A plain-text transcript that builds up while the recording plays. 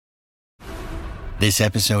This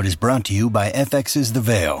episode is brought to you by FX's The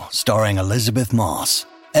Veil, starring Elizabeth Moss.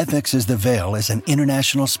 FX's The Veil is an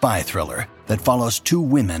international spy thriller that follows two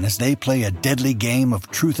women as they play a deadly game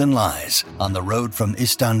of truth and lies on the road from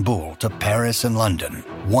Istanbul to Paris and London.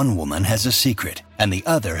 One woman has a secret, and the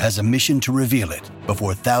other has a mission to reveal it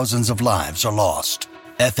before thousands of lives are lost.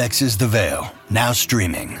 FX's The Veil, now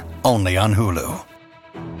streaming, only on Hulu.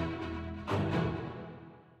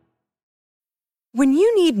 When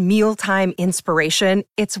you need mealtime inspiration,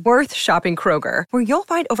 it's worth shopping Kroger, where you'll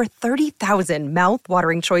find over 30,000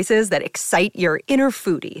 mouth-watering choices that excite your inner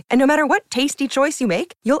foodie. And no matter what tasty choice you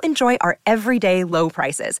make, you'll enjoy our everyday low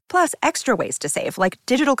prices, plus extra ways to save, like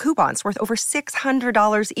digital coupons worth over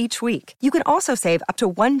 $600 each week. You can also save up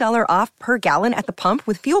to $1 off per gallon at the pump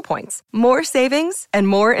with fuel points. More savings and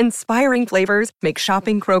more inspiring flavors make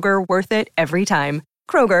shopping Kroger worth it every time.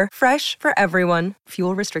 Kroger, fresh for everyone.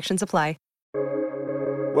 Fuel restrictions apply.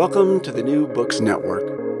 Welcome to the New Books Network.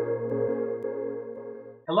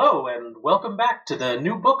 Hello, and welcome back to the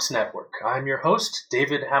New Books Network. I'm your host,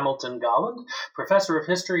 David Hamilton Golland, professor of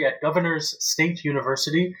history at Governors State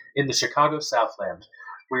University in the Chicago Southland.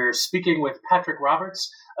 We're speaking with Patrick Roberts,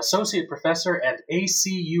 associate professor and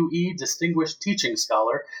ACUE Distinguished Teaching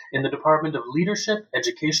Scholar in the Department of Leadership,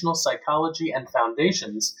 Educational Psychology, and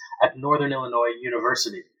Foundations at Northern Illinois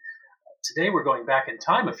University. Today we're going back in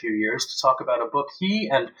time a few years to talk about a book he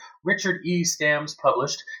and Richard E. Stams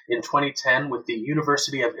published in 2010 with the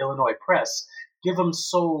University of Illinois Press, Give 'Em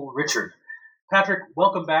Soul, Richard. Patrick,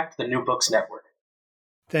 welcome back to the New Books Network.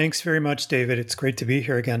 Thanks very much, David. It's great to be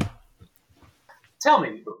here again. Tell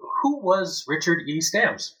me, who was Richard E.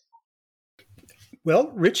 Stams?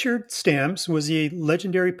 Well, Richard Stams was a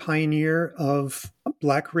legendary pioneer of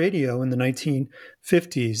Black radio in the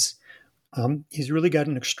 1950s. He's really got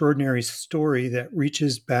an extraordinary story that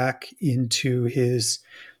reaches back into his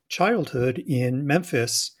childhood in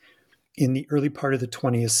Memphis in the early part of the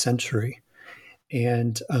 20th century.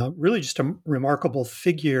 And really just a remarkable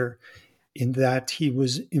figure in that he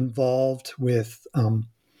was involved with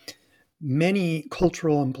many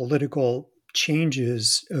cultural and political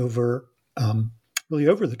changes over the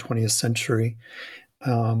 20th century.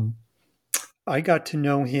 I got to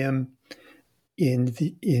know him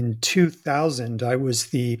in 2000. I was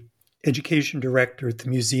the education director at the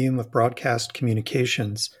Museum of Broadcast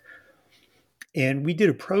Communications. And we did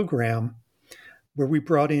a program where we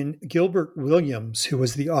brought in Gilbert Williams, who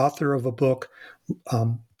was the author of a book,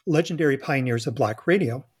 Legendary Pioneers of Black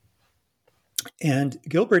Radio. And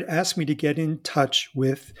Gilbert asked me to get in touch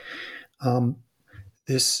with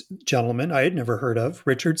this gentleman I had never heard of,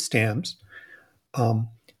 Richard Stams,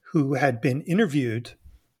 who had been interviewed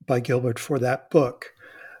by Gilbert for that book.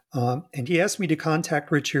 And he asked me to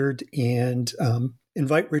contact Richard and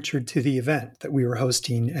invite Richard to the event that we were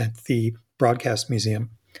hosting at the Broadcast Museum.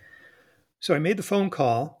 So I made the phone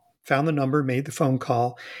call, found the number, made the phone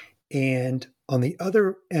call, and on the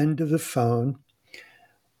other end of the phone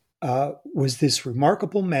was this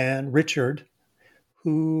remarkable man, Richard,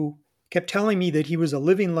 who kept telling me that he was a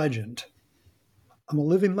living legend. I'm a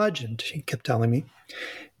living legend, he kept telling me.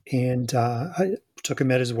 And I took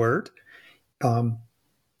him at his word.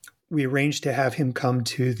 We arranged to have him come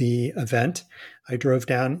to the event. I drove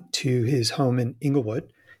down to his home in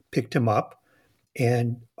Inglewood, picked him up,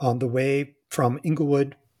 and on the way from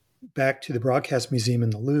Inglewood back to the Broadcast Museum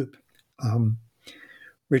in the Loop,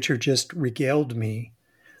 Richard just regaled me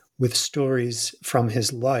with stories from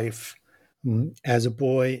his life as a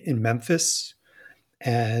boy in Memphis,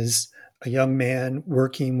 as a young man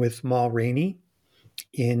working with Ma Rainey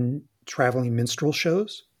in traveling minstrel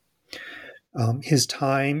shows, his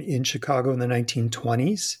time in Chicago in the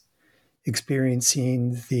 1920s,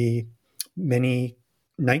 experiencing the many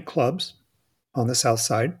nightclubs on the South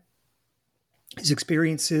Side, his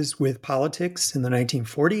experiences with politics in the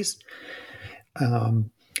 1940s,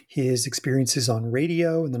 his experiences on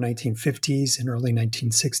radio in the 1950s and early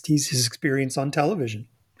 1960s, his experience on television,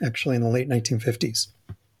 actually in the late 1950s.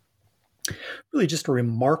 Really just a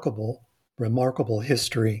remarkable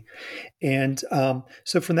history. And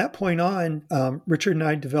so from that point on, Richard and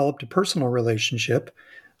I developed a personal relationship.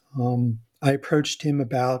 I approached him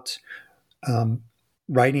about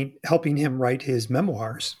helping him write his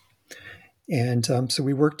memoirs. And so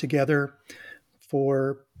we worked together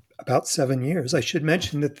for about 7 years. I should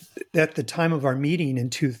mention that at the time of our meeting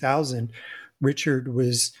in 2000, Richard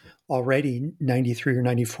was already 93 or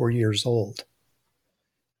 94 years old,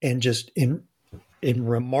 and just in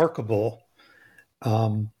remarkable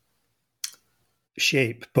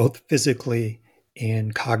shape, both physically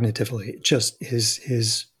and cognitively. Just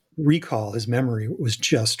his recall, his memory was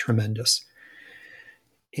just tremendous.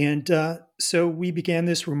 And so we began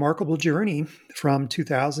this remarkable journey from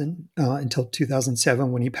 2000 until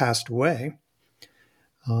 2007 when he passed away,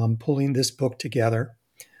 pulling this book together,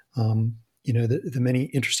 the many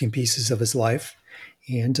interesting pieces of his life.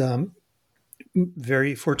 And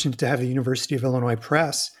very fortunate to have the University of Illinois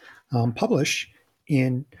Press publish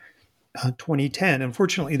in 2010.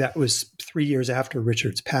 Unfortunately, that was 3 years after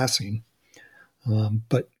Richard's passing,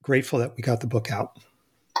 but grateful that we got the book out.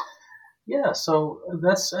 Yeah, so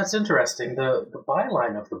that's interesting. The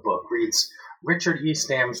byline of the book reads, Richard E.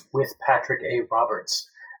 Stamms with Patrick A. Roberts.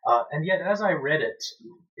 And yet, as I read it,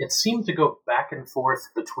 it seemed to go back and forth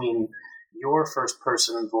between your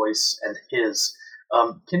first-person voice and his.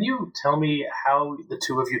 Can you tell me how the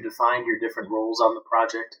two of you defined your different roles on the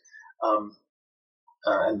project,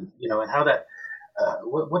 and how that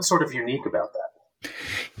what's sort of unique about that?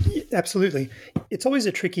 Absolutely, it's always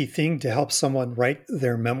a tricky thing to help someone write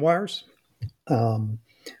their memoirs. One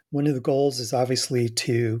of the goals is obviously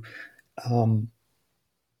to,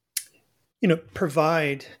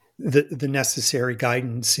 provide the necessary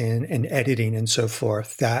guidance and editing and so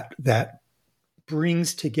forth that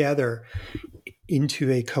brings together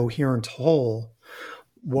into a coherent whole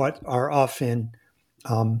what are often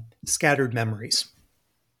scattered memories,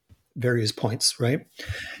 various points, right?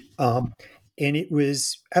 And it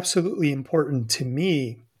was absolutely important to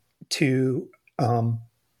me to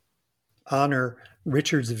honor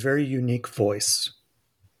Richard's very unique voice.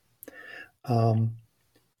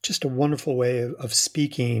 Just a wonderful way of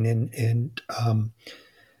speaking and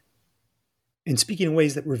speaking in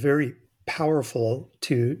ways that were very powerful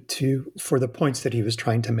for the points that he was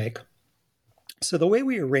trying to make. So the way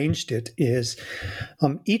we arranged it is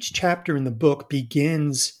each chapter in the book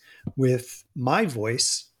begins with my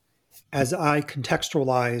voice as I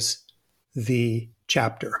contextualize the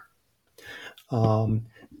chapter.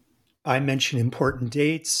 I mention important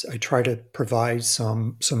dates. I try to provide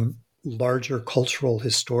some larger cultural,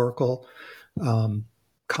 historical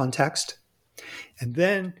context. And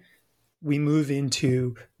then we move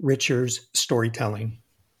into Richard's storytelling,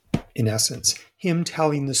 in essence, him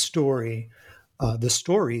telling the stories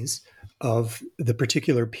of the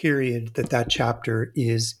particular period that chapter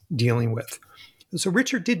is dealing with. So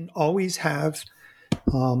Richard didn't always have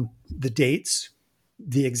the dates,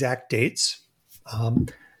 the exact dates.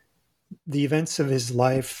 The events of his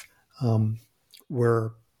life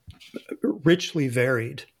were richly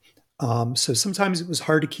varied. So sometimes it was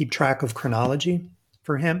hard to keep track of chronology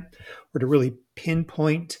for him or to really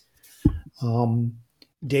pinpoint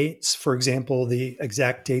dates. For example, the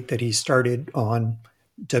exact date that he started on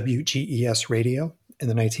WGES radio in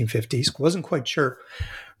the 1950s. Wasn't quite sure.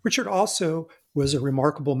 Richard also was a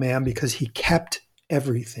remarkable man because he kept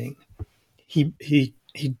everything. He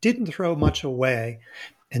didn't throw much away.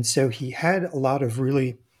 And so he had a lot of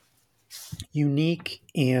really unique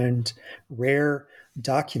and rare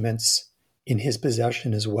documents in his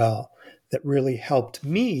possession as well that really helped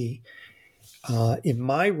me in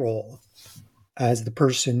my role as the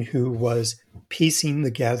person who was piecing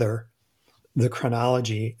together the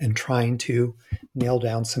chronology and trying to nail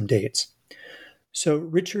down some dates. So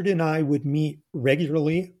Richard and I would meet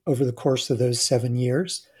regularly over the course of those 7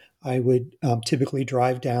 years. I would typically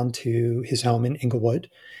drive down to his home in Inglewood,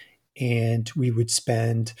 and we would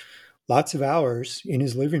spend lots of hours in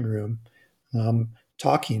his living room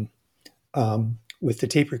talking with the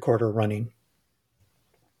tape recorder running,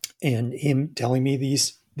 and him telling me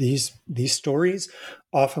these stories.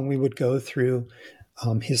 Often we would go through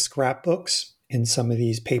his scrapbooks and some of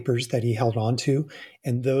these papers that he held on to,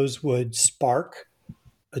 and those would spark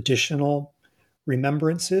additional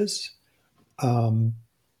remembrances.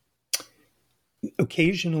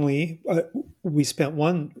 Occasionally, we spent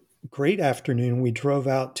one great afternoon. We drove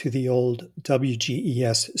out to the old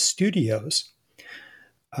WGES studios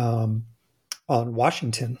on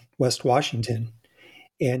Washington, West Washington,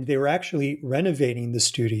 and they were actually renovating the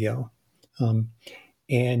studio.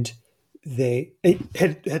 And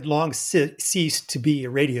it had long ceased to be a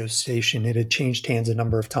radio station. It had changed hands a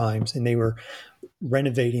number of times, and they were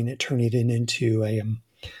renovating it, turning it into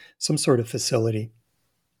some sort of facility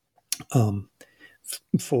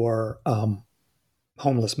for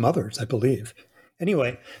homeless mothers, I believe.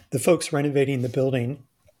 Anyway, the folks renovating the building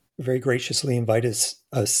very graciously invited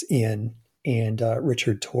us in, and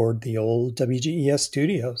Richard toured the old WGES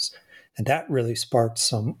studios, and that really sparked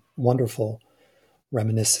some wonderful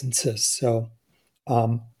reminiscences. So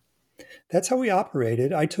that's how we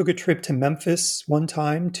operated. I took a trip to Memphis one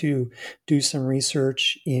time to do some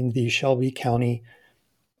research in the Shelby County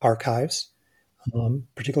archives,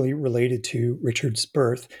 particularly related to Richard's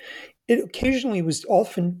birth. It occasionally was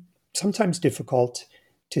sometimes difficult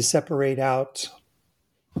to separate out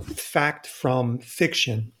fact from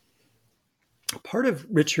fiction. Part of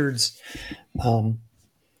Richard's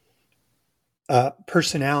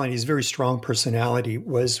personality, his very strong personality,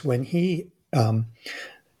 was when he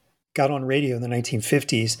got on radio in the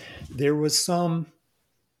 1950s, there was some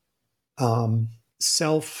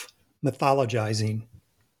self-mythologizing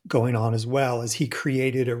going on as well, as he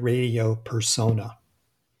created a radio persona.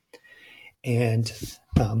 And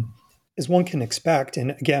as one can expect,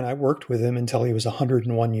 and again, I worked with him until he was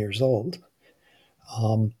 101 years old.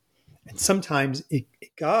 And sometimes it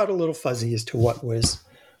got a little fuzzy as to what was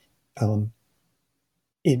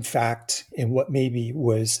in fact, and what maybe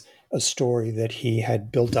was a story that he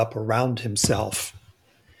had built up around himself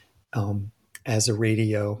as a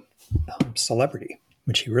radio celebrity,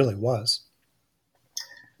 which he really was.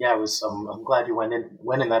 Yeah, I'm glad you went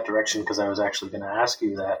in that direction, because I was actually going to ask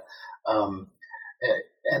you that. And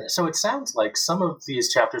so it sounds like some of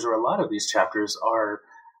these chapters, or a lot of these chapters, are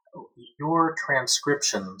your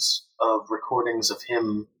transcriptions of recordings of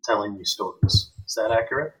him telling you stories. Is that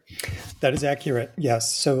accurate? That is accurate,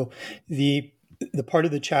 yes. So the part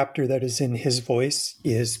of the chapter that is in his voice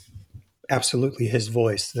is absolutely his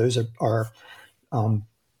voice. Those are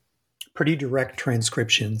pretty direct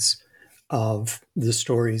transcriptions of the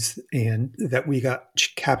stories and that we got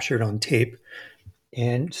captured on tape.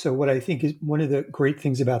 And so what I think is one of the great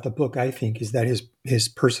things about the book, I think, is that his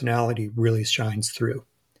personality really shines through.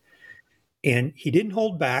 And he didn't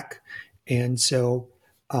hold back. And so,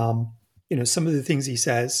 some of the things he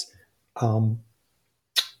says, are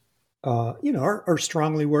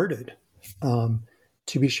strongly worded,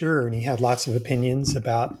 to be sure. And he had lots of opinions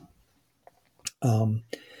about, the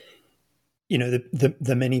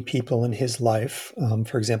many people in his life.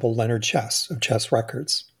 For example, Leonard Chess of Chess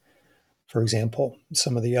Records. For example,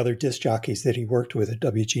 some of the other disc jockeys that he worked with at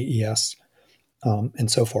WGES, and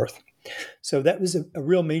so forth. So that was a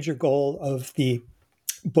real major goal of the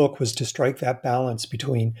book, was to strike that balance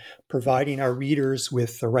between providing our readers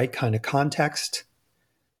with the right kind of context.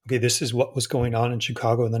 Okay, this is what was going on in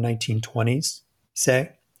Chicago in the 1920s,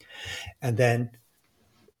 say, and then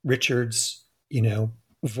Richard's,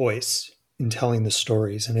 voice in telling the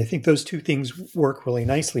stories. And I think those two things work really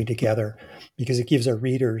nicely together, because it gives our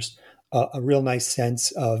readers a real nice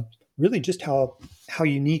sense of really just how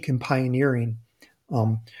unique and pioneering,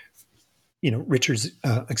 Richard's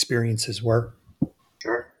experiences were.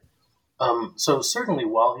 Sure. So certainly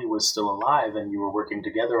while he was still alive and you were working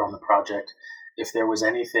together on the project, if there was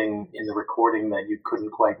anything in the recording that you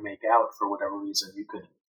couldn't quite make out for whatever reason, you could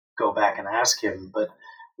go back and ask him. But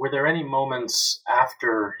were there any moments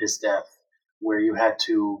after his death where you had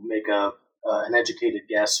to make an educated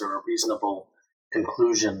guess or a reasonable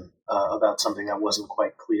conclusion about something that wasn't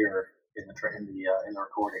quite clear in the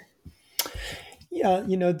recording? Yeah,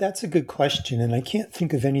 that's a good question, and I can't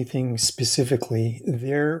think of anything specifically.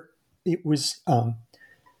 It was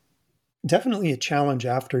definitely a challenge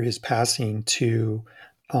after his passing to,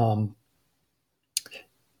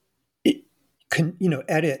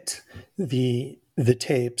 edit the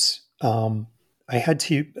tapes. I had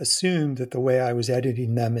to assume that the way I was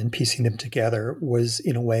editing them and piecing them together was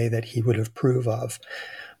in a way that he would approve of.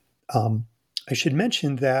 I should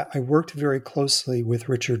mention that I worked very closely with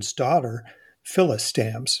Richard's daughter, Phyllis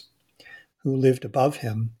Stamps, who lived above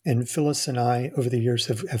him. And Phyllis and I, over the years,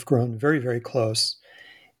 have grown very, very close.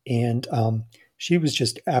 And she was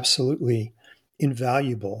just absolutely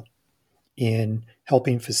invaluable in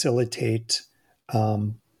helping facilitate,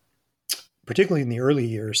 particularly in the early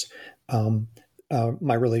years,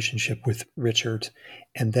 my relationship with Richard.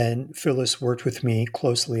 And then Phyllis worked with me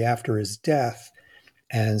closely after his death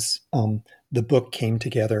as the book came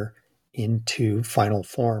together into final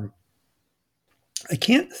form. I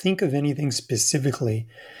can't think of anything specifically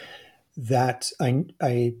that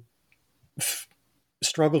I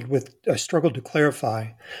struggled to clarify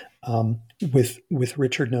with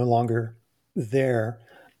Richard no longer there.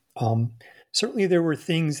 Certainly there were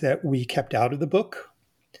things that we kept out of the book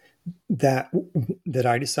that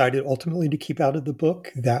I decided ultimately to keep out of the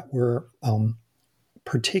book that were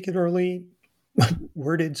particularly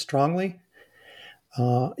worded strongly,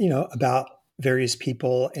 about various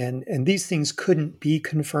people, and these things couldn't be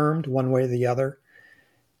confirmed one way or the other.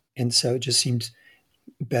 And so it just seemed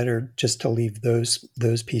better just to leave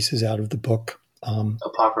those pieces out of the book.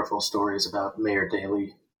 Apocryphal stories about Mayor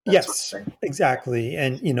Daley. Yes, sort of exactly.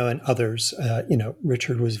 And, and others,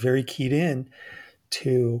 Richard was very keyed in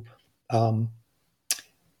to,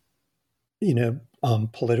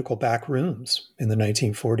 political back rooms in the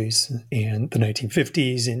 1940s and the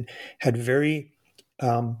 1950s, and had very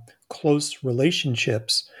close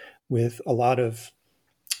relationships with a lot of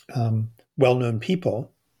well-known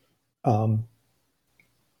people,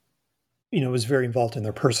 was very involved in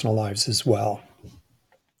their personal lives as well.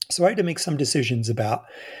 So I had to make some decisions about,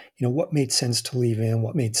 what made sense to leave in,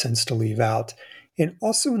 what made sense to leave out. And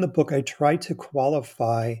also in the book, I tried to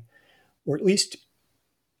qualify or at least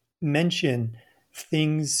mention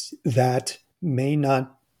things that may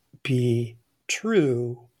not be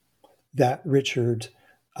true that Richard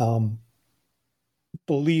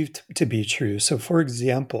believed to be true. So, for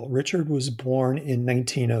example, Richard was born in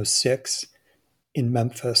 1906 in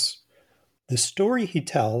Memphis. The story he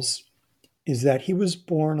tells is that he was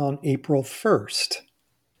born on April 1st,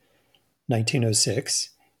 1906,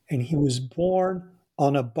 and he was born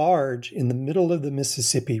on a barge in the middle of the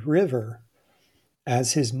Mississippi River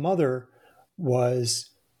as his mother was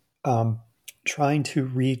trying to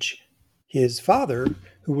reach his father,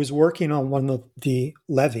 who was working on one of the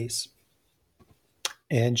levees.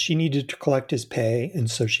 And she needed to collect his pay, and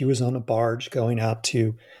so she was on a barge going out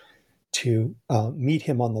to meet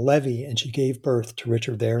him on the levee, and she gave birth to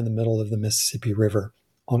Richard there in the middle of the Mississippi River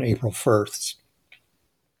on April 1st.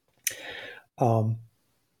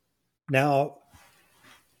 Now,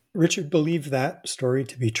 Richard believed that story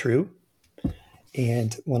to be true.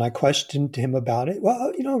 And when I questioned him about it,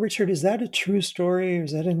 well, Richard, is that a true story or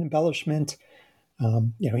is that an embellishment?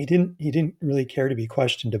 He didn't really care to be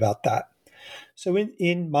questioned about that. So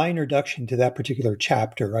in my introduction to that particular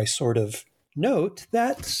chapter, I sort of note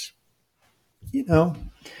that,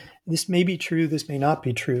 this may be true, this may not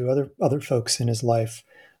be true. Other folks in his life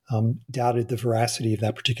doubted the veracity of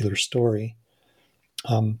that particular story.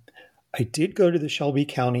 I did go to the Shelby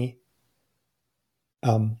County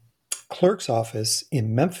clerk's office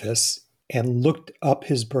in Memphis and looked up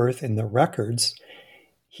his birth in the records.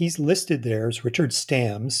 He's listed there as Richard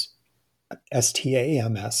Stams,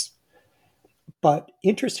 S-T-A-M-S. But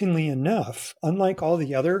interestingly enough, unlike all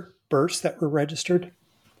the other births that were registered,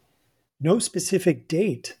 no specific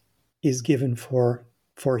date is given for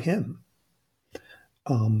him,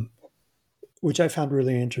 which I found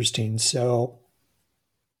really interesting. So,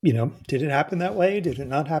 did it happen that way? Did it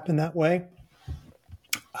not happen that way?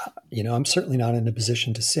 I'm certainly not in a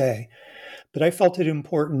position to say, but I felt it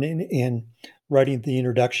important in writing the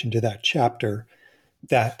introduction to that chapter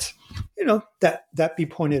that, that be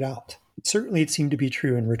pointed out. Certainly it seemed to be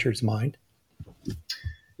true in Richard's mind.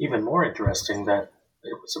 Even more interesting that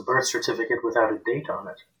it was a birth certificate without a date on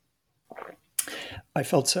it. I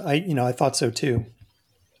felt so. I thought so too.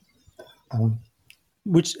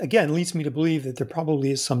 Which again leads me to believe that there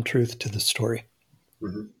probably is some truth to the story.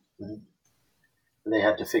 Mm-hmm. Mm-hmm. And they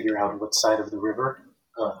had to figure out what side of the river,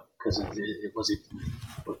 because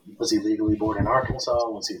was he legally born in Arkansas?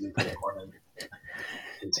 Was he legally born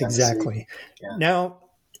in Tennessee? Exactly. Yeah. Now,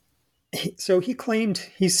 so he claimed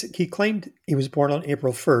he was born on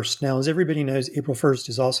April 1st. Now, as everybody knows, April 1st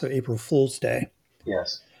is also April Fool's Day.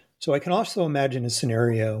 Yes. So I can also imagine a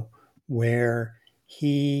scenario where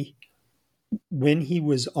when he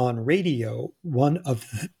was on radio, one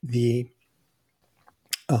of the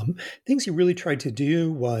things he really tried to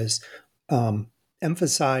do was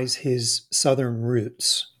emphasize his Southern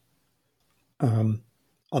roots on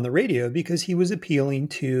the radio, because he was appealing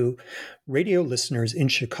to radio listeners in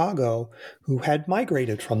Chicago who had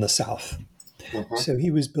migrated from the South. Mm-hmm. So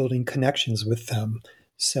he was building connections with them.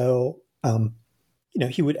 So,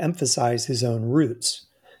 he would emphasize his own roots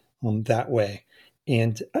that way.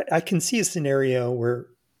 And I can see a scenario where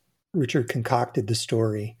Richard concocted the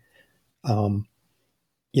story, of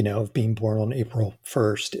being born on April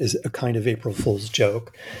 1st is a kind of April Fool's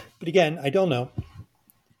joke. But again, I don't know.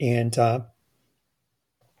 And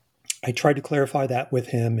I tried to clarify that with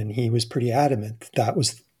him, and he was pretty adamant that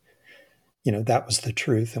was the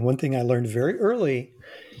truth. And one thing I learned very early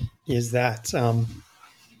is that,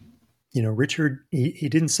 Richard, he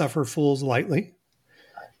didn't suffer fools lightly.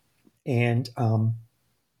 And,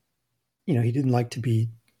 he didn't like to be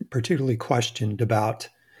particularly questioned about,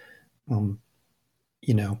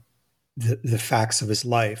 the facts of his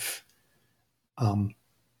life.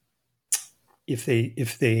 If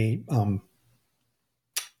they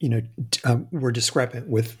were discrepant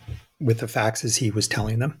with the facts as he was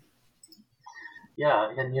telling them. Yeah,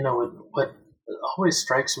 and what always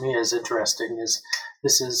strikes me as interesting is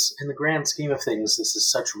this is, in the grand scheme of things, this is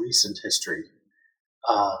such recent history,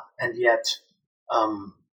 and yet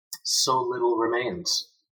so little remains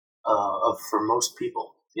for most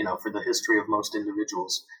people. For the history of most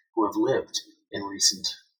individuals who have lived in recent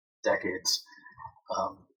decades.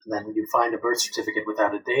 And then when you find a birth certificate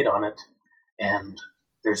without a date on it, and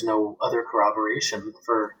there's no other corroboration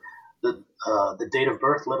for the date of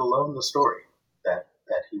birth, let alone the story that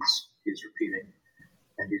he's repeating.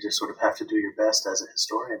 and you just sort of have to do your best as a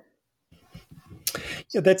historian.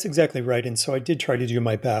 Yeah, that's exactly right. And so I did try to do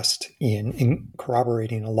my best in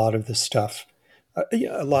corroborating a lot of the stuff,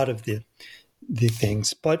 a lot of the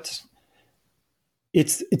things, but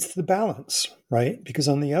it's the balance, right? Because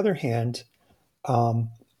on the other hand,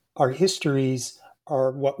 our histories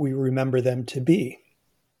are what we remember them to be.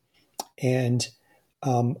 And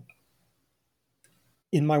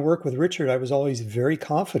in my work with Richard, I was always very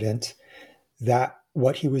confident that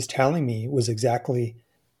what he was telling me was exactly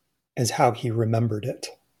as how he remembered it.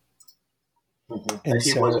 Mm-hmm. And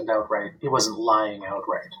he wasn't lying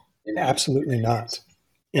outright. Absolutely not.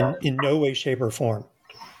 In no way, shape, or form.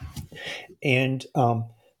 And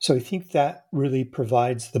so I think that really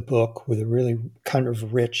provides the book with a really kind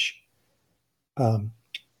of rich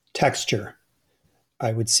texture,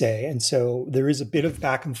 I would say. And so there is a bit of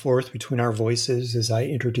back and forth between our voices as I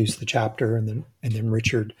introduce the chapter, and then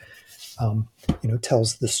Richard,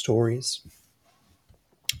 tells the stories.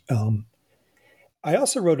 I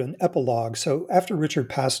also wrote an epilogue. So after Richard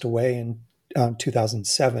passed away in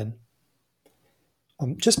 2007,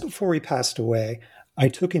 just before he passed away, I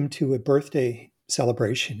took him to a birthday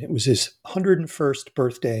celebration. It was his 101st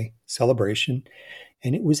birthday celebration,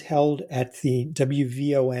 and it was held at the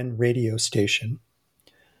WVON radio station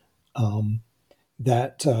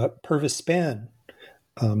that Purvis Spann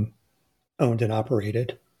owned and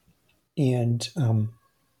operated. And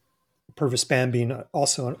Purvis Spann being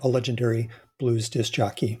also a legendary blues disc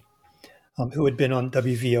jockey who had been on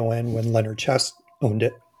WVON when Leonard Chess owned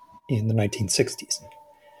it in the 1960s.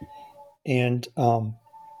 And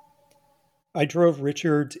I drove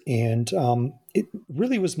Richard, and it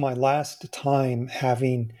really was my last time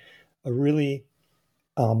having a really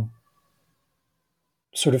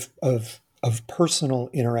sort of personal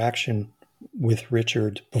interaction with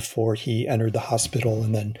Richard before he entered the hospital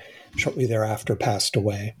and then shortly thereafter passed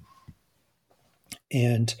away.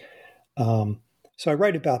 And so I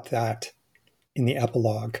write about that in the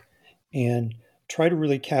epilogue and try to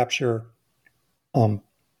really capture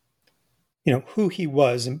who he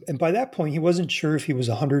was. And by that point, he wasn't sure if he was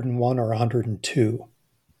 101 or 102.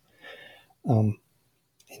 I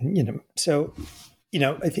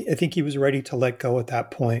think he was ready to let go at that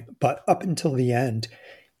point. But up until the end,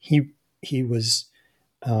 he was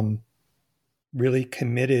really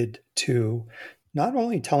committed to not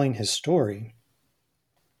only telling his story,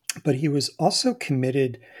 but he was also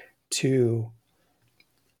committed to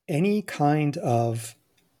any kind of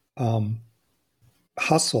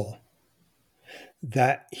hustle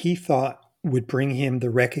that he thought would bring him the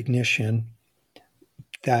recognition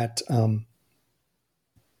that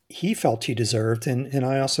he felt he deserved, and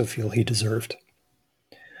I also feel he deserved.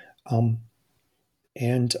 So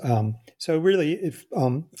really, if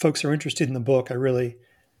folks are interested in the book, I really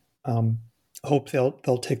hope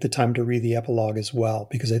they'll take the time to read the epilogue as well,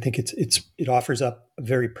 because I think it offers up a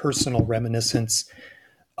very personal reminiscence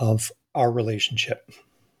of our relationship.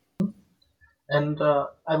 And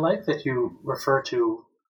I like that you refer to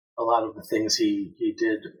a lot of the things he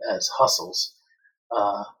did as hustles.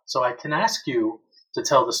 So I can ask you to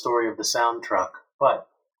tell the story of the sound truck, but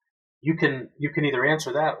you can either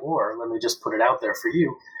answer that, or let me just put it out there for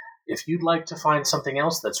you. If you'd like to find something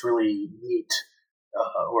else that's really neat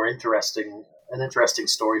or interesting, an interesting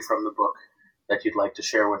story from the book that you'd like to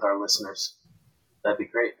share with our listeners, that'd be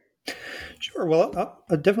great. Sure. Well,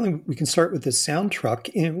 definitely we can start with the sound truck.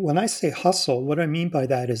 And when I say hustle, what I mean by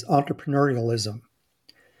that is entrepreneurialism.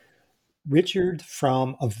 Richard,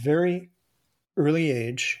 from a very early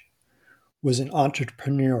age, was an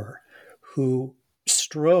entrepreneur who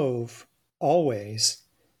strove always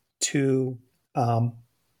to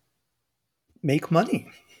make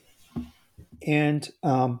money. And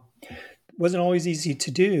wasn't always easy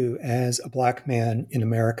to do as a Black man in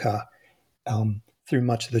America through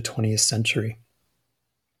much of the 20th century.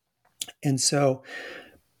 And so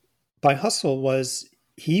by hustle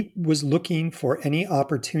he was looking for any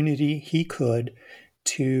opportunity he could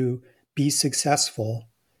to be successful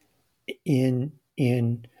in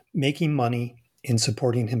making money, in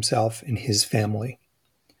supporting himself and his family.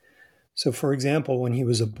 So, for example, when he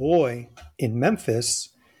was a boy in Memphis,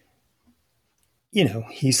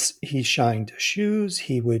 he shined shoes.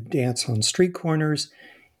 He would dance on street corners.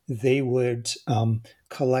 They would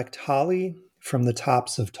collect holly from the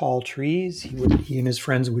tops of tall trees. He and his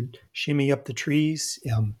friends would shimmy up the trees.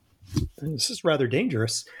 This is rather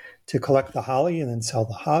dangerous, to collect the holly and then sell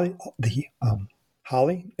the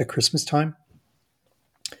holly at Christmas time.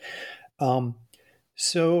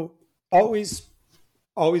 So always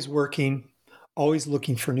working, always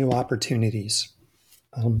looking for new opportunities.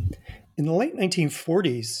 In the late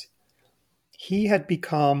 1940s, he had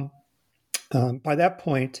become, by that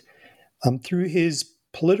point, through his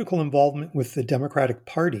political involvement with the Democratic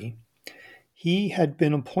Party, he had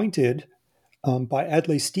been appointed by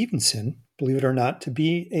Adlai Stevenson, believe it or not, to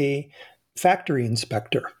be a factory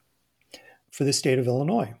inspector for the state of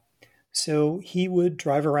Illinois. So he would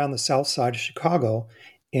drive around the south side of Chicago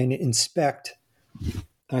and inspect,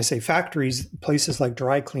 I say factories, places like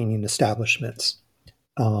dry cleaning establishments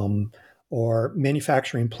or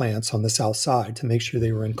manufacturing plants on the south side to make sure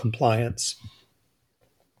they were in compliance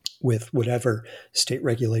with whatever state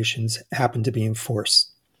regulations happened to be in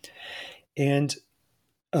force. And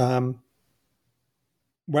while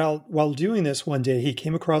doing this one day, he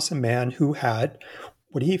came across a man who had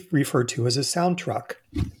what he referred to as a sound truck.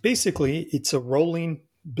 Basically, it's a rolling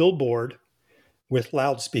billboard with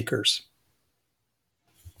loudspeakers.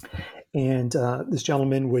 And this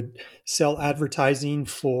gentleman would sell advertising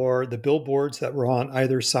for the billboards that were on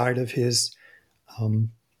either side of his.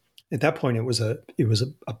 At that point, it was a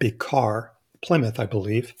big car, Plymouth, I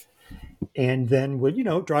believe, and then would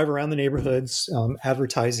drive around the neighborhoods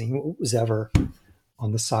advertising what was ever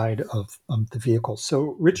on the side of the vehicle.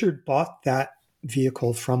 So Richard bought that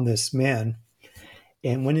vehicle from this man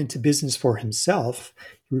and went into business for himself.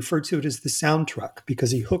 He referred to it as the sound truck because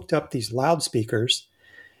he hooked up these loudspeakers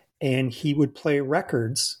and he would play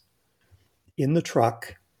records in the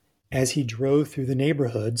truck as he drove through the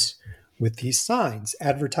neighborhoods with these signs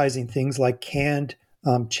advertising things like canned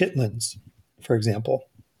chitlins, for example,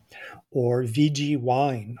 or VG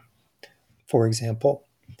wine, for example.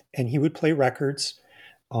 And he would play records.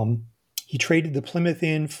 He traded the Plymouth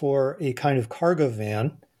in for a kind of cargo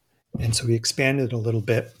van, and so he expanded a little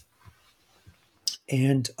bit.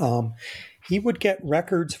 And he would get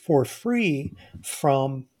records for free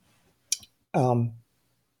from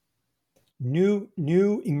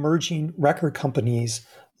new emerging record companies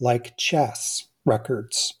like Chess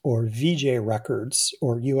Records or VJ Records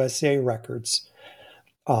or USA Records.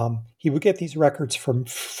 He would get these records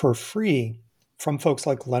for free from folks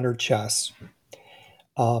like Leonard Chess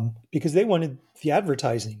because they wanted the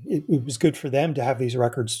advertising. It was good for them to have these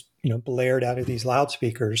records, blared out of these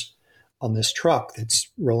loudspeakers on this truck that's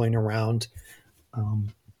rolling around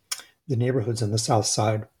the neighborhoods on the south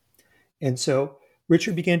side. And so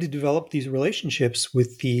Richard began to develop these relationships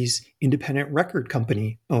with these independent record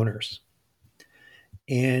company owners.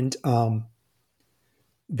 And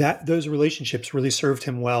those relationships really served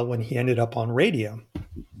him well when he ended up on radio,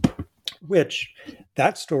 which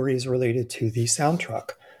that story is related to the sound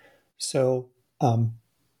truck. So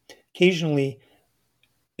occasionally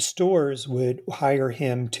stores would hire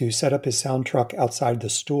him to set up his sound truck outside the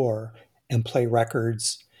store and play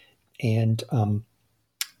records and,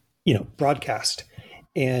 broadcast.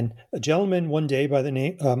 And a gentleman one day by the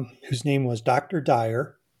name, whose name was Dr.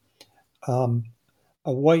 Dyer, a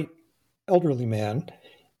white elderly man,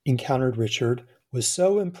 encountered Richard, was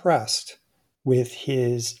so impressed with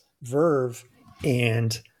his verve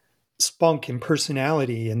and spunk and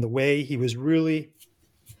personality and the way he was really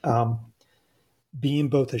being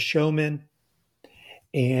both a showman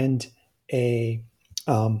and a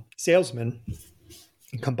salesman,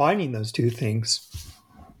 and combining those two things.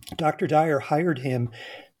 Dr. Dyer hired him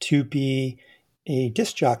to be a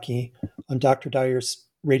disc jockey on Dr. Dyer's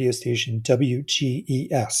radio station,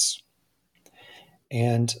 WGES.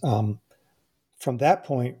 And from that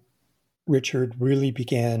point, Richard really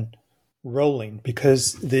began rolling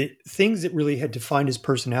because the things that really had defined his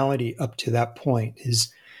personality up to that point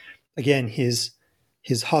is, again, his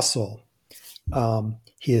hustle,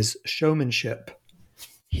 his showmanship,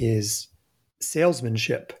 his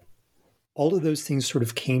salesmanship. All of those things sort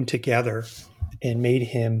of came together and made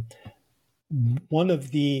him one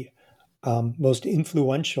of the most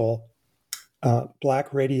influential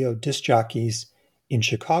black radio disc jockeys in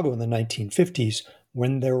Chicago in the 1950s,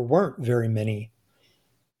 when there weren't very many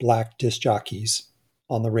black disc jockeys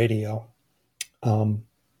on the radio.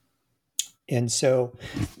 And so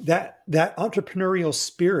that entrepreneurial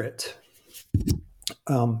spirit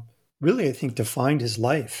really, I think, defined his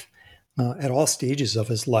life at all stages of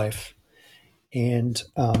his life. And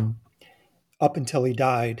up until he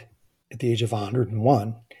died at the age of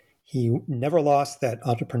 101, he never lost that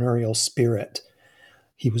entrepreneurial spirit.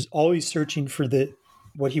 He was always searching for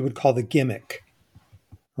what he would call the gimmick,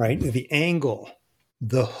 right? The angle,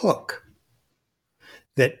 the hook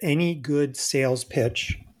that any good sales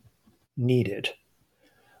pitch needed.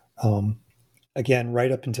 Again,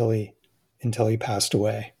 right up until he passed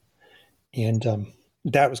away. And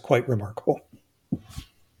that was quite remarkable.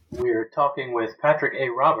 We're talking with Patrick A.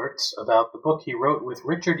 Roberts about the book he wrote with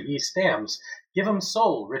Richard E. Stams, Give 'em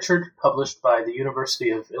Soul, Richard, published by the University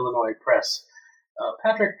of Illinois Press.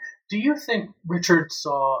 Patrick, do you think Richard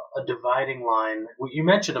saw a dividing line? Well, you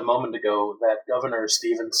mentioned a moment ago that Governor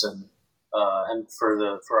Stevenson, and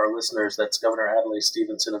for our listeners, that's Governor Adlai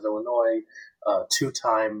Stevenson of Illinois,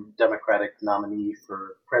 two-time Democratic nominee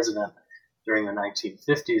for president during the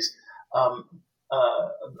 1950s,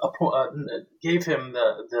 gave him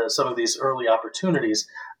some of these early opportunities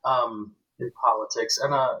in politics.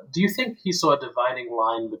 And do you think he saw a dividing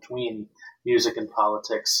line between music and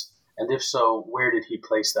politics? And if so, where did he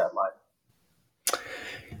place that line?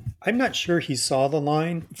 I'm not sure he saw the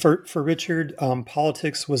line. For Richard,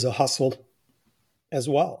 politics was a hustle as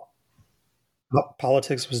well.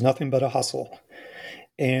 Politics was nothing but a hustle.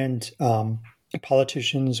 And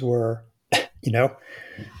politicians were,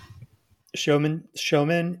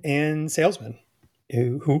 showmen and salesmen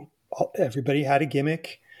who everybody had a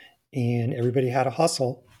gimmick and everybody had a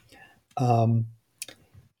hustle.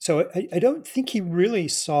 So I don't think he really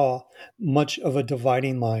saw much of a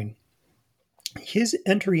dividing line. His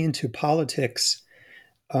entry into politics,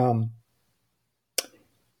 in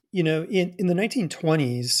the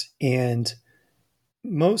 1920s, and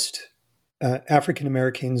most African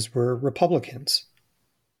Americans were Republicans.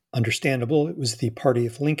 Understandable, it was the party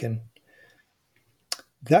of Lincoln.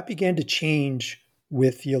 That began to change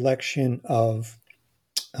with the election of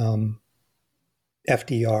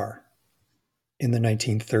FDR in the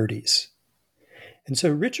 1930s. And so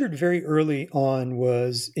Richard very early on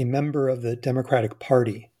was a member of the Democratic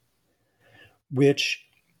Party, which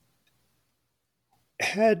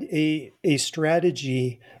had a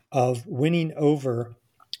strategy of winning over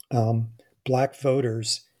Black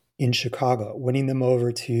voters in Chicago, winning them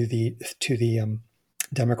over to the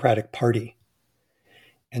Democratic Party.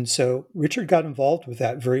 And so Richard got involved with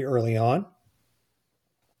that very early on.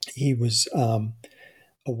 He was a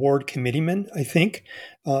ward committeeman, I think.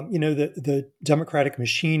 The Democratic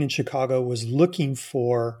machine in Chicago was looking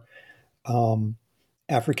for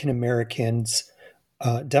African Americans,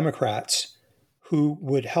 Democrats, who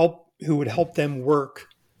would help them work,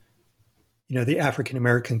 the African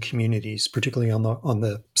American communities, particularly on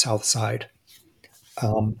the South Side.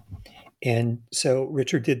 And so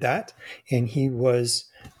Richard did that, and he was,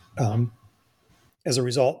 as a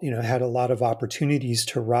result, had a lot of opportunities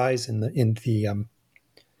to rise in the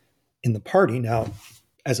party. Now,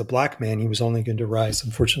 as a Black man, he was only going to rise,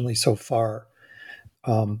 unfortunately, so far.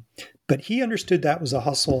 But he understood that was a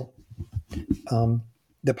hustle.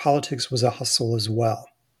 The politics was a hustle as well.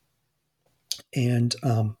 And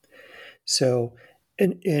so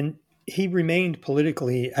he remained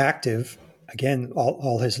politically active, again,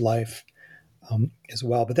 all his life as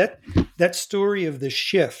well. But that story of the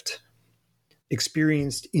shift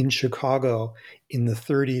experienced in Chicago in the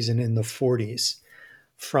 30s and in the 40s,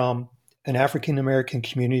 from an African American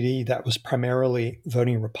community that was primarily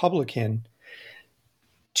voting Republican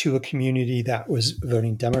to a community that was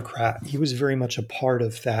voting Democrat. He was very much a part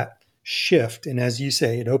of that shift. And as you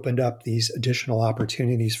say, it opened up these additional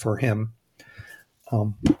opportunities for him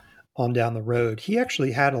on down the road. He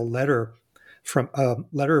actually had a letter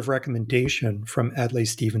of recommendation from Adlai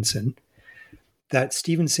Stevenson that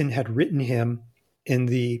Stevenson had written him in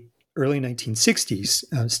the early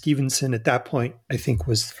 1960s. Stevenson, at that point, I think,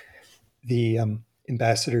 was the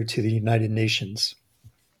ambassador to the United Nations.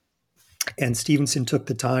 And Stevenson took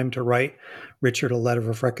the time to write Richard a letter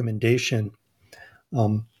of recommendation.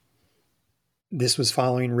 This was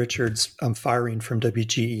following Richard's firing from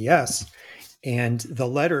WGES. And the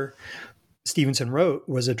letter Stevenson wrote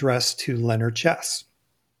was addressed to Leonard Chess,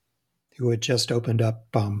 who had just opened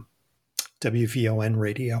up WVON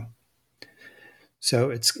radio.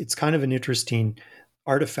 So it's kind of an interesting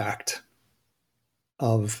artifact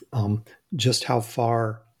of just how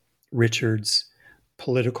far Richard's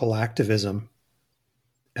political activism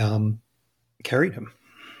carried him.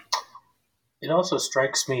 It also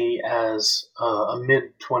strikes me as a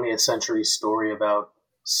mid-20th century story about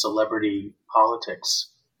celebrity politics,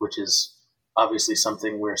 which is obviously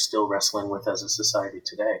something we're still wrestling with as a society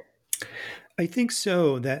today. I think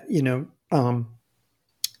so. That,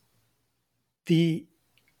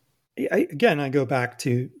 I go back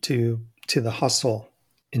to the hustle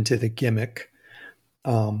and to the gimmick.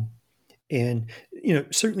 And,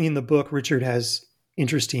 certainly in the book, Richard has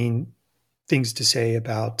interesting things to say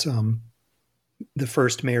about the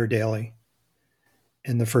first Mayor Daley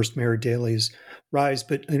and the first Mayor Daley's rise.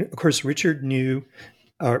 But of course, Richard knew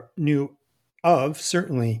of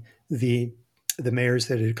certainly the mayors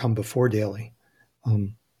that had come before Daley,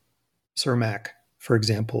 Cermak, for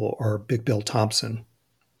example, or Big Bill Thompson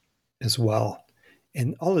as well.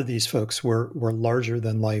 And all of these folks were larger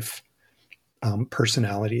than life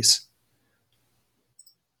personalities.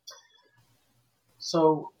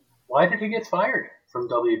 So why did he get fired from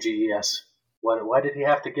WGES? Why did he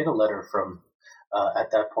have to get a letter from,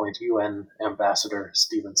 at that point, UN Ambassador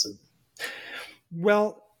Stevenson?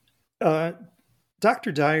 Well,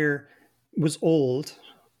 Dr. Dyer was old,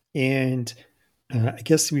 and I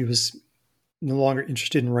guess he was no longer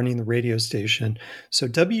interested in running the radio station. So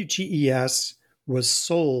WGES was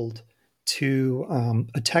sold to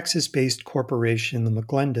a Texas-based corporation, the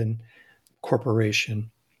McGlendon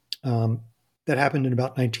Corporation. That happened in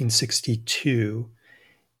about 1962.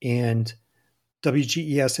 And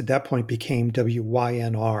WGES at that point became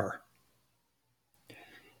WYNR.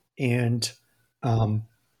 And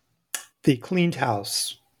they cleaned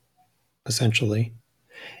house, essentially.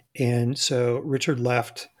 And so Richard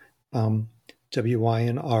left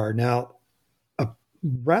WYNR. Now,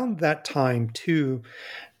 around that time, too,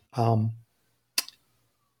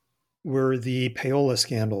 were the payola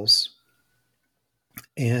scandals.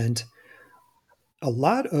 And a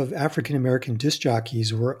lot of African-American disc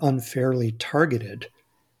jockeys were unfairly targeted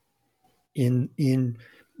in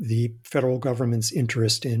the federal government's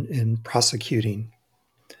interest in prosecuting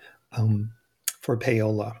for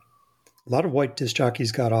payola. A lot of white disc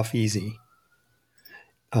jockeys got off easy.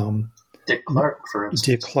 Dick Clark, for instance.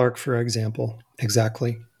 Dick Clark, for example.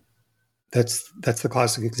 Exactly. That's the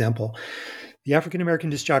classic example. The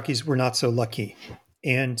African-American disc jockeys were not so lucky.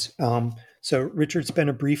 And so Richard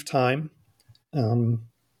spent a brief time in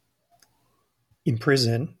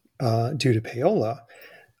prison due to payola.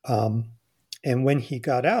 And when he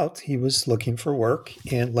got out, he was looking for work,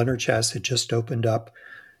 and Leonard Chess had just opened up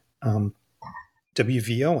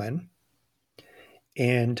WVON.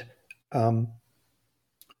 And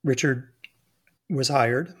Richard was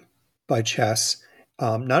hired by Chess,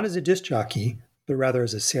 not as a disc jockey, but rather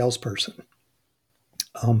as a salesperson.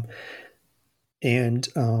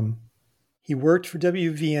 He worked for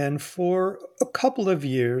WVN for a couple of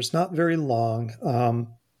years, not very long.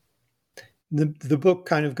 The book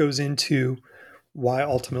kind of goes into why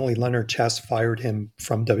ultimately Leonard Chess fired him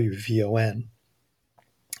from WVON.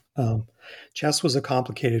 Chess was a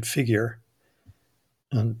complicated figure,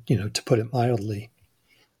 to put it mildly.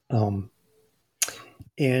 At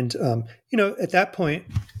that point,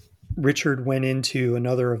 Richard went into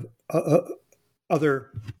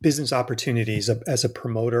other business opportunities as a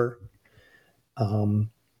promoter,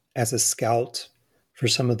 as a scout for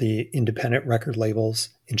some of the independent record labels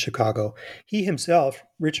in Chicago. He himself,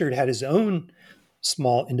 Richard, had his own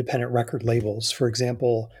small independent record labels. For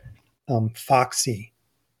example, Foxy,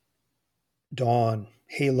 Dawn,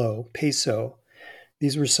 Halo, Peso.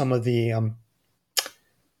 These were some of the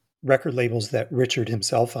record labels that Richard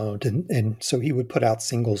himself owned, and so he would put out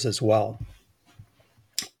singles as well,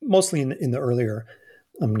 mostly in the earlier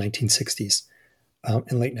 1960s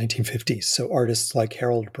and late 1950s. So artists like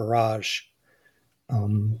Harold Barrage,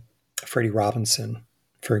 Freddie Robinson,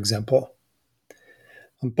 for example.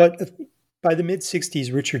 But by the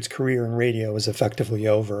mid-60s, Richard's career in radio was effectively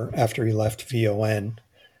over after he left VON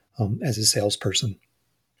as a salesperson.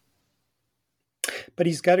 But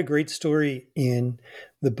he's got a great story in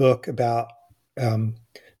the book about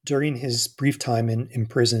during his brief time in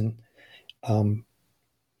prison,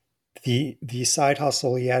 the side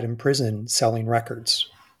hustle he had in prison selling records.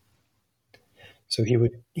 So he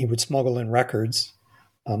would smuggle in records,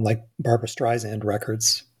 like Barbra Streisand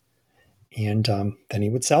records, and then he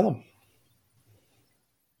would sell them.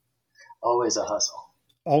 Always a hustle.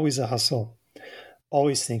 Always a hustle.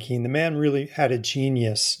 Always thinking. The man really had a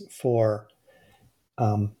genius for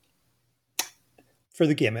the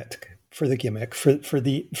gimmick, for the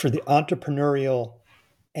entrepreneurial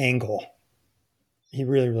angle. He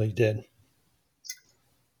really, really did.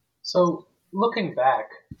 So, looking back,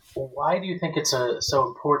 why do you think it's so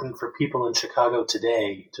important for people in Chicago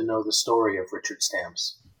today to know the story of Richard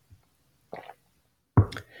Stamps?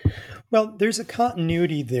 Well, there's a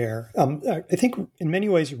continuity there. I think in many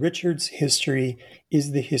ways, Richard's history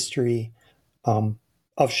is the history of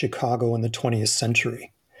Chicago in the 20th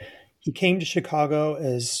century. He came to Chicago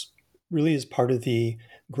as part of the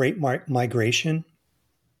Great Migration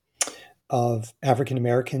of African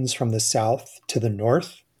Americans from the South to the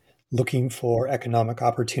North, looking for economic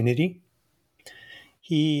opportunity.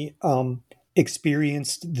 He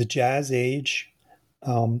experienced the jazz age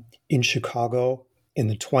in Chicago in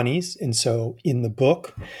the 20s. And so in the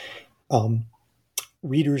book,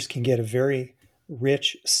 readers can get a very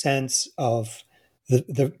rich sense of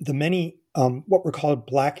the many what were called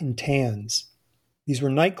black and tans. These were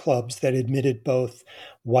nightclubs that admitted both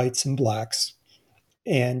whites and blacks,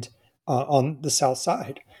 and on the South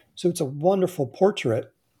Side. So it's a wonderful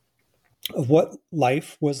portrait of what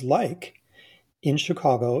life was like in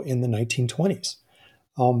Chicago in the 1920s.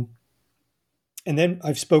 And then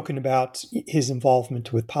I've spoken about his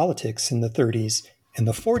involvement with politics in the 30s and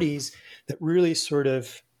the 40s that really sort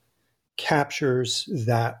of captures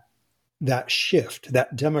that shift,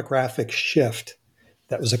 that demographic shift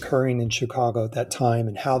that was occurring in Chicago at that time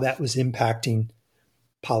and how that was impacting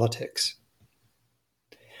politics.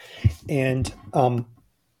 And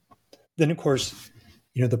then, of course,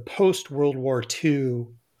 the post-World War II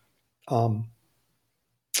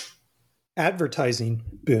advertising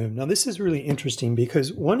boom. Now, this is really interesting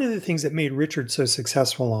because one of the things that made Richard so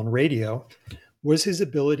successful on radio was his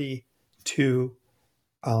ability to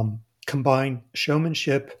combine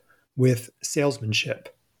showmanship with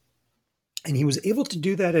salesmanship. And he was able to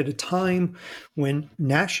do that at a time when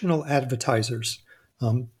national advertisers,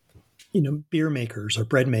 beer makers or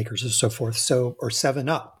bread makers and so forth, or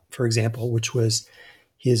 7-Up, for example, which was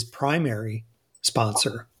his primary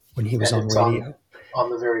sponsor when he was on radio. On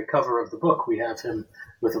the very cover of the book, we have him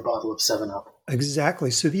with a bottle of 7-Up. Exactly.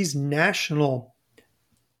 So these national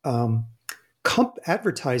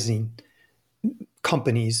advertising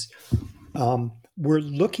companies were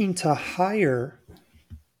looking to hire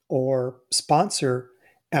or sponsor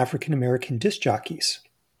African-American disc jockeys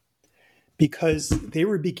because they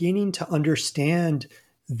were beginning to understand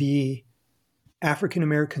the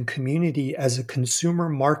African-American community as a consumer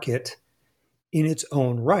market in its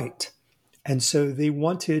own right. And so they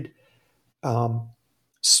wanted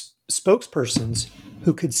spokespersons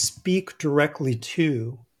who could speak directly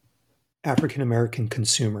to African-American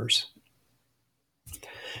consumers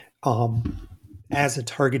as a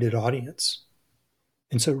targeted audience.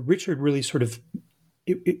 And so Richard really sort of,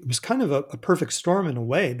 it was kind of a perfect storm in a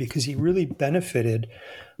way because he really benefited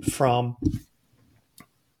from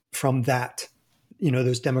that,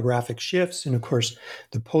 those demographic shifts. And of course,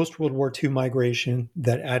 the post-World War II migration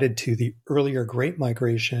that added to the earlier Great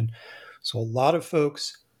Migration. So a lot of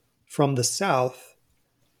folks from the South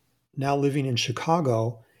now living in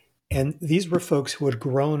Chicago, and these were folks who had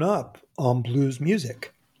grown up on blues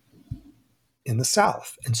music in the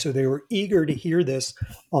South. And so they were eager to hear this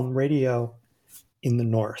on radio in the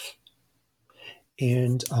North.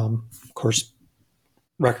 And of course,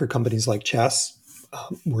 record companies like Chess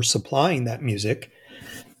were supplying that music.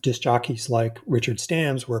 Disc jockeys like Richard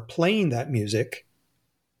Stams were playing that music.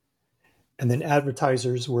 And then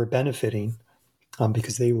advertisers were benefiting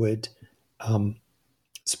because they would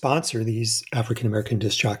sponsor these African-American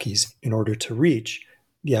disc jockeys in order to reach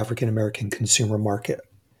the African-American consumer market.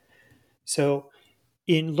 So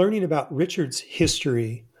in learning about Richard's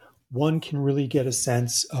history, one can really get a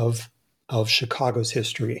sense of Chicago's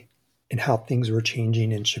history and how things were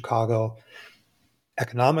changing in Chicago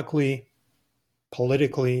economically,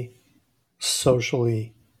 politically,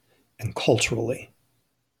 socially, and culturally.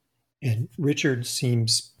 And Richard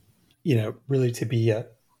seems, really to be a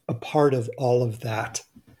part of all of that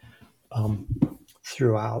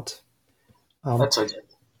throughout. That's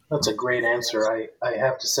a great answer. I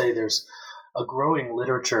have to say there's a growing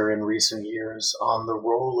literature in recent years on the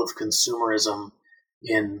role of consumerism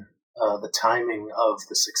in the timing of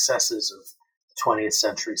the successes of the 20th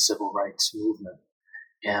century civil rights movement.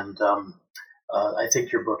 And I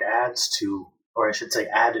think your book added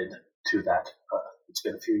to that. It's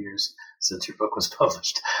been a few years since your book was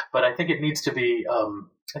published, but I think it needs to be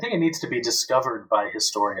discovered by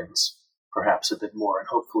historians perhaps a bit more, and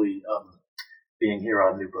hopefully being here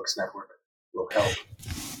on New Books Network will help.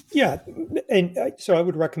 Yeah, and so I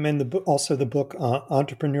would recommend the book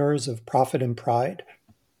Entrepreneurs of Profit and Pride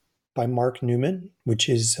by Mark Newman, which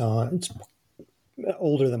is it's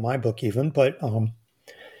older than my book even, but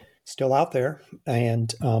still out there.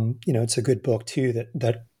 And it's a good book too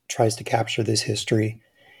that tries to capture this history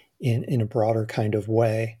in a broader kind of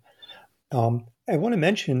way. I want to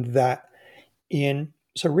mention that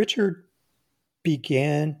so Richard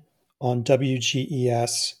began on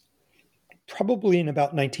WGES probably in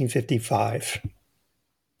about 1955,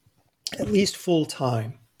 at least full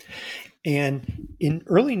time. And in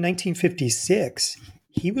early 1956,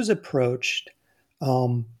 he was approached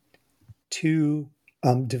to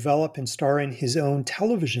develop and star in his own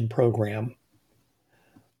television program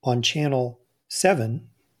on Channel 7,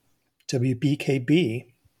 WBKB.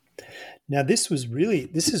 Now, this is really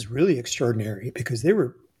extraordinary because there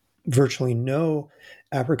were virtually no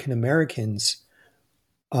African Americans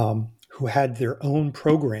who had their own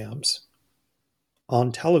programs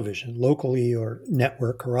on television, locally or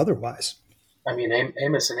network or otherwise. I mean,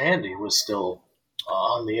 Amos and Andy was still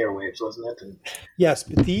on the airwaves, wasn't it? Yes,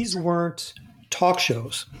 but these weren't talk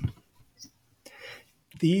shows.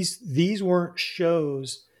 These weren't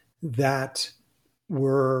shows that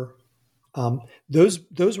were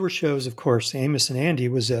Those were shows, of course. Amos and Andy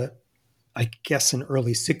was I guess, an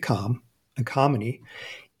early sitcom, a comedy,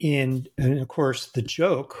 and of course the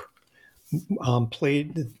joke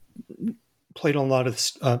played on a lot of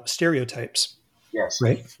stereotypes. Yes.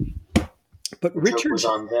 Right. But the joke was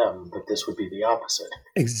on them, but this would be the opposite.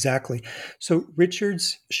 Exactly. So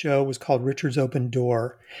Richard's show was called Richard's Open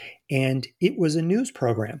Door, and it was a news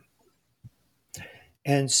program.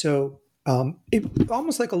 And so it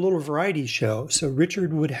almost like a little variety show. So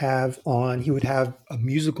Richard would have a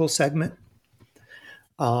musical segment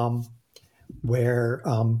where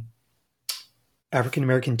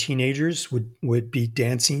African-American teenagers would be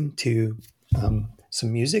dancing to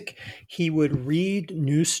some music. He would read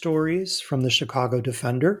news stories from the Chicago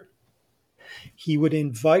Defender. He would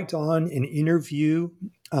invite on and interview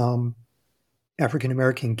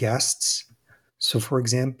African-American guests. So, for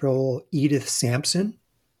example, Edith Sampson,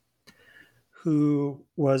 who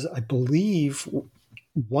was, I believe,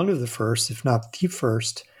 one of the first, if not the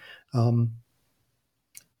first,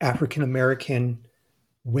 African-American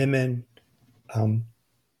women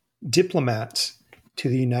diplomats to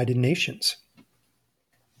the United Nations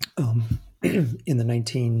in the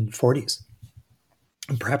 1940s,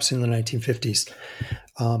 and perhaps in the 1950s.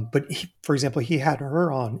 But for example, he had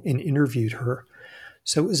her on and interviewed her.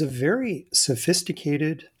 So it was a very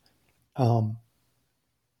sophisticated kind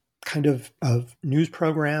of news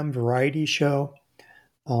program, variety show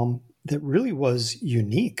that really was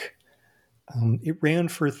unique. It ran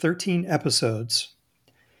for 13 episodes.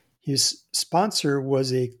 His sponsor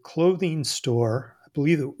was a clothing store. I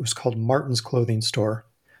believe it was called Martin's Clothing Store,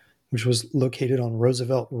 which was located on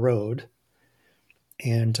Roosevelt Road.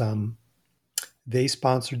 And they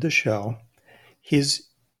sponsored the show. His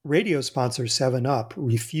radio sponsor, 7-Up,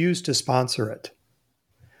 refused to sponsor it.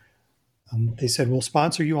 They said, we'll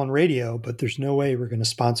sponsor you on radio, but there's no way we're going to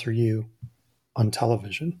sponsor you on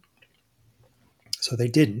television. So they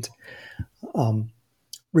didn't.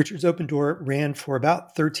 Richard's Open Door ran for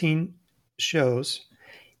about 13 shows,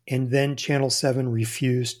 and then Channel 7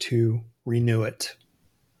 refused to renew it.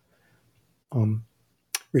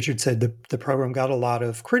 Richard said the program got a lot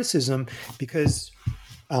of criticism because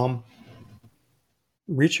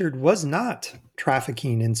Richard was not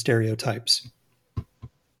trafficking in stereotypes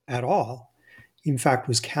at all. In fact,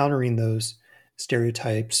 was countering those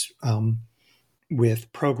stereotypes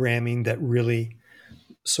with programming that really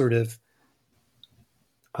sort of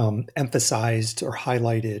emphasized or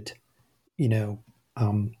highlighted,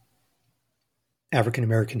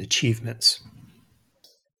 African-American achievements.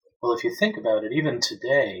 Well, if you think about it, even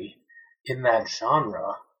today, in that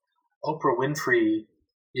genre, Oprah Winfrey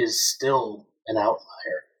is still an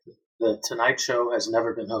outlier. The Tonight Show has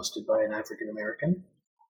never been hosted by an African-American,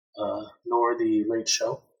 nor The Late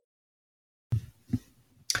Show.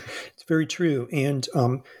 It's very true. And,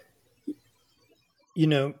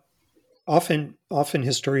 often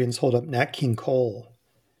historians hold up Nat King Cole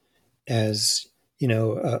as,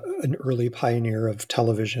 an early pioneer of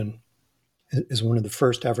television, as one of the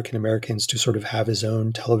first African Americans to sort of have his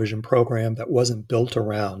own television program that wasn't built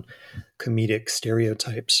around comedic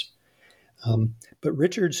stereotypes. But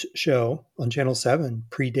Richard's show on Channel 7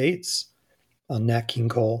 predates Nat King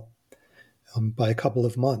Cole by a couple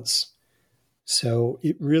of months. So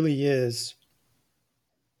it really is,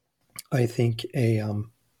 I think, a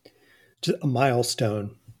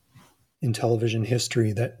milestone in television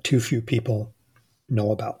history that too few people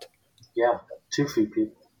know about. Yeah, too few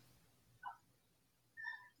people.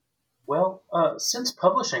 Well, since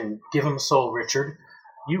publishing Give 'Em Soul, Richard,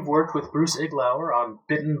 you've worked with Bruce Iglauer on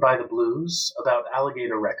Bitten by the Blues about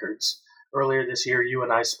Alligator Records. Earlier this year, you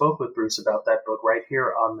and I spoke with Bruce about that book right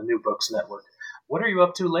here on the New Books Network. What are you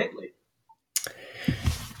up to lately?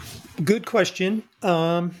 Good question.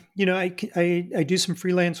 I do some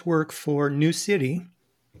freelance work for New City,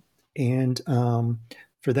 and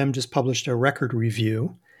for them just published a record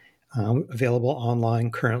review available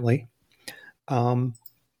online currently.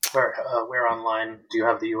 Where online? Do you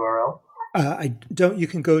have the URL? I don't. You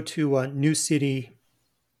can go to newcity.com,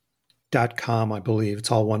 I believe.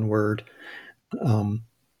 It's all one word.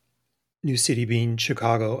 New City being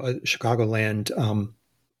Chicago, Chicagoland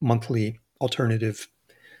monthly alternative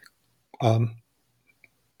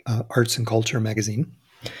arts and culture magazine.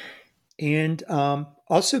 And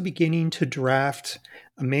also beginning to draft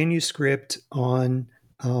a manuscript on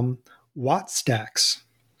Wattstacks,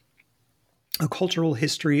 a cultural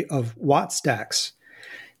history of Wattstacks.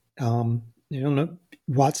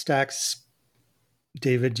 Wattstacks,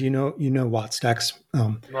 David, do you know Wattstacks?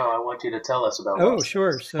 No, I want you to tell us about Wattstacks.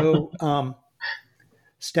 Sure. So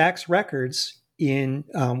Stax Records,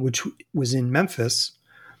 which was in Memphis,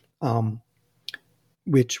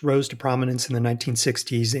 which rose to prominence in the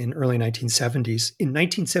 1960s and early 1970s. In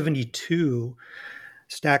 1972,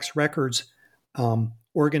 Stax Records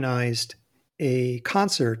organized a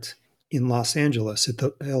concert in Los Angeles at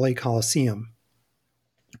the LA Coliseum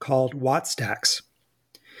called Wattstax.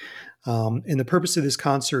 And the purpose of this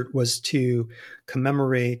concert was to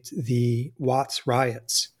commemorate the Watts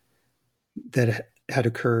riots that had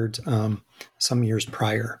occurred some years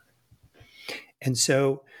prior. And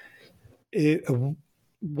so a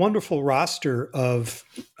wonderful roster of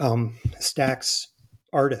Stax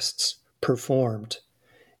artists performed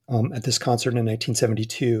at this concert in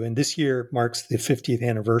 1972. And this year marks the 50th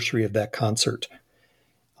anniversary of that concert.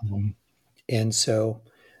 And so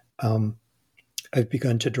I've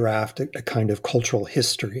begun to draft a kind of cultural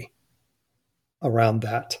history around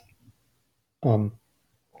that.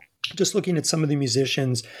 Just looking at some of the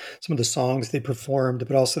musicians, some of the songs they performed,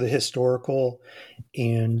 but also the historical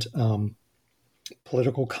and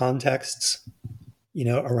political contexts,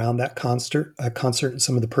 around that concert and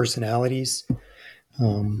some of the personalities.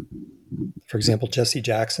 For example, Jesse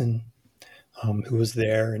Jackson, who was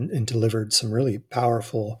there and delivered some really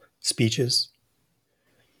powerful speeches.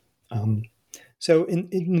 So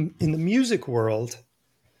in the music world,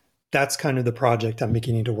 that's kind of the project I'm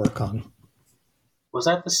beginning to work on. Was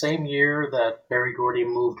that the same year that Berry Gordy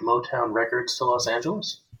moved Motown Records to Los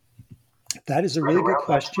Angeles? That is a really good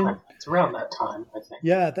question. It's around that time, I think.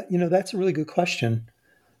 Yeah, that's a really good question.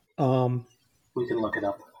 We can look it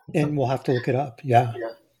up. And we'll have to look it up, yeah.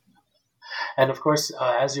 And of course,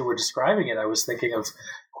 as you were describing it, I was thinking of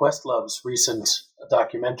Questlove's recent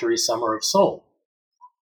documentary, Summer of Soul.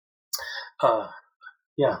 And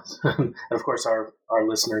of course, our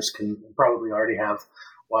listeners can probably already have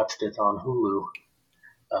watched it on Hulu.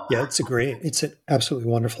 It's an absolutely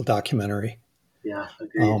wonderful documentary. Yeah,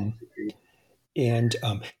 agreed. And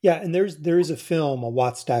there is a film, a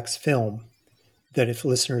Wattstax film, that if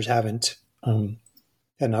listeners haven't had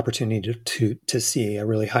an opportunity to see, I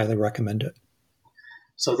really highly recommend it.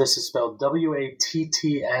 So this is spelled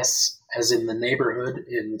WATTS, as in the neighborhood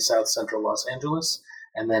in South Central Los Angeles,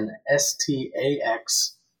 and then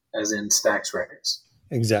STAX, as in Stax Records.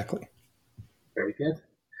 Exactly. Very good.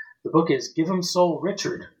 The book is Give 'Em Soul,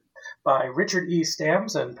 Richard, by Richard E.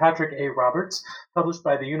 Stams and Patrick A. Roberts, published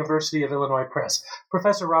by the University of Illinois Press.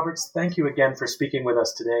 Professor Roberts, thank you again for speaking with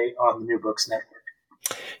us today on the New Books Network.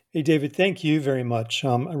 Hey, David, thank you very much.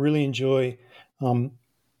 I really enjoy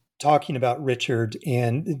talking about Richard,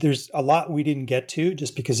 and there's a lot we didn't get to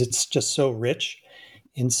just because it's just so rich.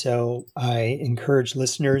 And so I encourage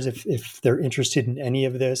listeners, if they're interested in any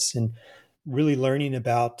of this and really learning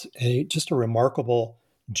about just a remarkable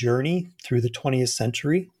journey through the 20th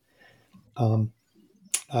century,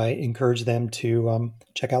 I encourage them to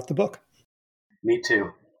check out the book. Me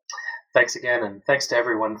too. Thanks again, and thanks to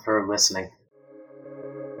everyone for listening.